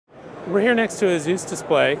We're here next to a Zeus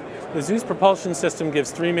display. The Zeus propulsion system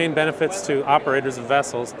gives three main benefits to operators of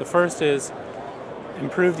vessels. The first is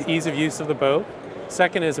improved ease of use of the boat.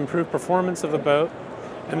 Second is improved performance of the boat.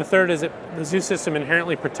 And the third is that the Zeus system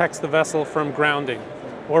inherently protects the vessel from grounding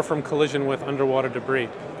or from collision with underwater debris.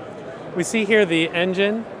 We see here the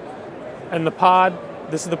engine and the pod.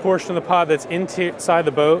 This is the portion of the pod that's inside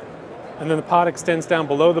the boat, and then the pod extends down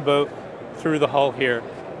below the boat through the hull here.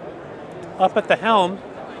 Up at the helm,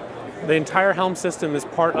 the entire helm system is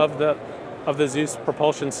part of the Zeus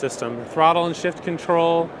propulsion system. Throttle and shift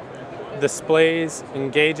control, displays,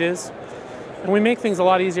 and gauges. And we make things a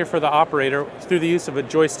lot easier for the operator through the use of a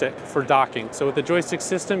joystick for docking. So with the joystick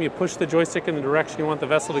system, you push the joystick in the direction you want the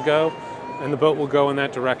vessel to go, and the boat will go in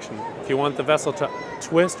that direction. If you want the vessel to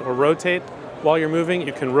twist or rotate while you're moving,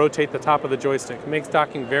 you can rotate the top of the joystick. It makes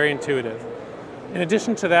docking very intuitive. In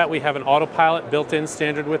addition to that, we have an autopilot built in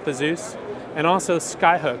standard with the Zeus, and also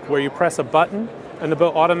Skyhook, where you press a button and the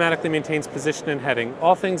boat automatically maintains position and heading,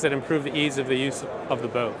 all things that improve the ease of the use of the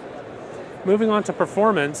boat. Moving on to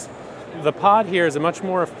performance, the pod here is a much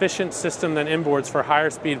more efficient system than inboards for higher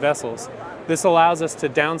speed vessels. This allows us to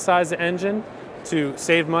downsize the engine to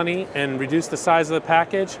save money and reduce the size of the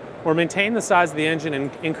package, or maintain the size of the engine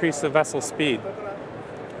and increase the vessel's speed.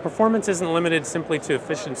 Performance isn't limited simply to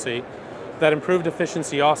efficiency. That improved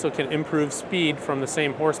efficiency also can improve speed from the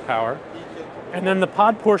same horsepower. And then the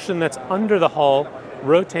pod portion that's under the hull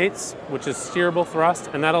rotates, which is steerable thrust,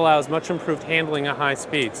 and that allows much improved handling at high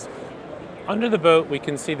speeds. Under the boat, we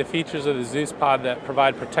can see the features of the Zeus Pod that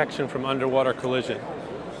provide protection from underwater collision.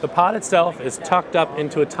 The pod itself is tucked up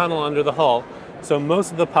into a tunnel under the hull, so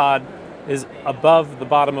most of the pod is above the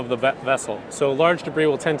bottom of the vessel. So large debris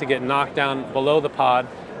will tend to get knocked down below the pod,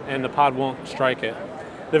 and the pod won't strike it.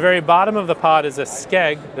 The very bottom of the pod is a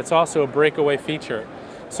skeg that's also a breakaway feature.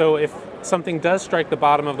 So if something does strike the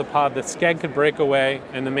bottom of the pod, the skeg could break away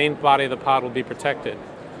and the main body of the pod will be protected.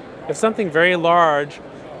 If something very large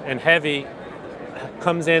and heavy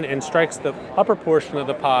comes in and strikes the upper portion of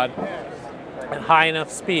the pod at high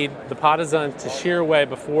enough speed, the pod is done to shear away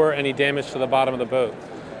before any damage to the bottom of the boat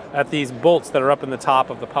at these bolts that are up in the top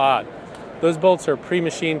of the pod. Those bolts are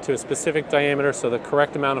pre-machined to a specific diameter, so the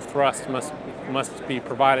correct amount of thrust must be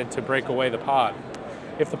provided to break away the pod.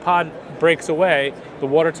 If the pod breaks away, the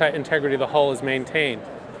watertight integrity of the hull is maintained.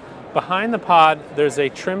 Behind the pod, there's a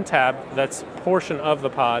trim tab that's a portion of the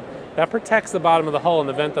pod that protects the bottom of the hull in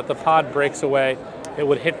the event that the pod breaks away. It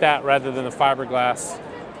would hit that rather than the fiberglass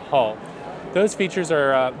hull. Those features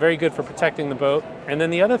are very good for protecting the boat. And then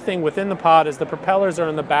the other thing within the pod is the propellers are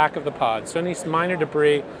in the back of the pod. So any minor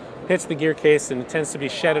debris hits the gear case and it tends to be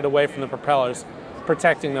shedded away from the propellers,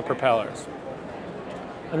 protecting the propellers.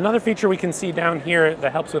 Another feature we can see down here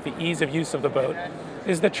that helps with the ease of use of the boat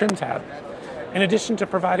is the trim tab. In addition to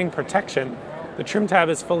providing protection, the trim tab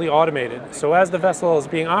is fully automated. So as the vessel is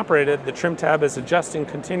being operated, the trim tab is adjusting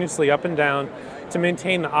continuously up and down to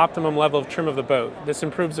maintain the optimum level of trim of the boat. This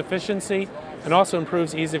improves efficiency and also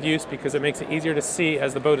improves ease of use because it makes it easier to see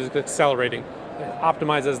as the boat is accelerating. It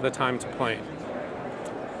optimizes the time to plane.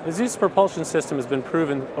 The Zeus propulsion system has been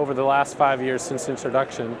proven over the last 5 years since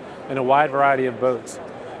introduction in a wide variety of boats.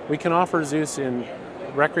 We can offer Zeus in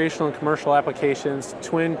recreational and commercial applications,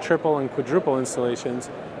 twin, triple, and quadruple installations,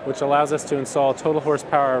 which allows us to install a total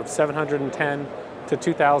horsepower of 710 to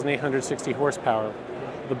 2,860 horsepower.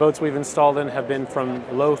 The boats we've installed in have been from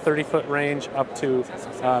low 30-foot range up to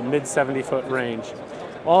mid 70-foot range.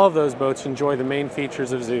 All of those boats enjoy the main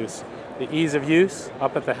features of Zeus: the ease of use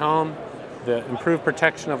up at the helm, the improved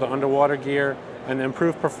protection of the underwater gear, and the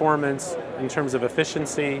improved performance in terms of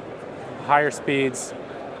efficiency, higher speeds,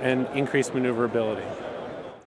 and increased maneuverability.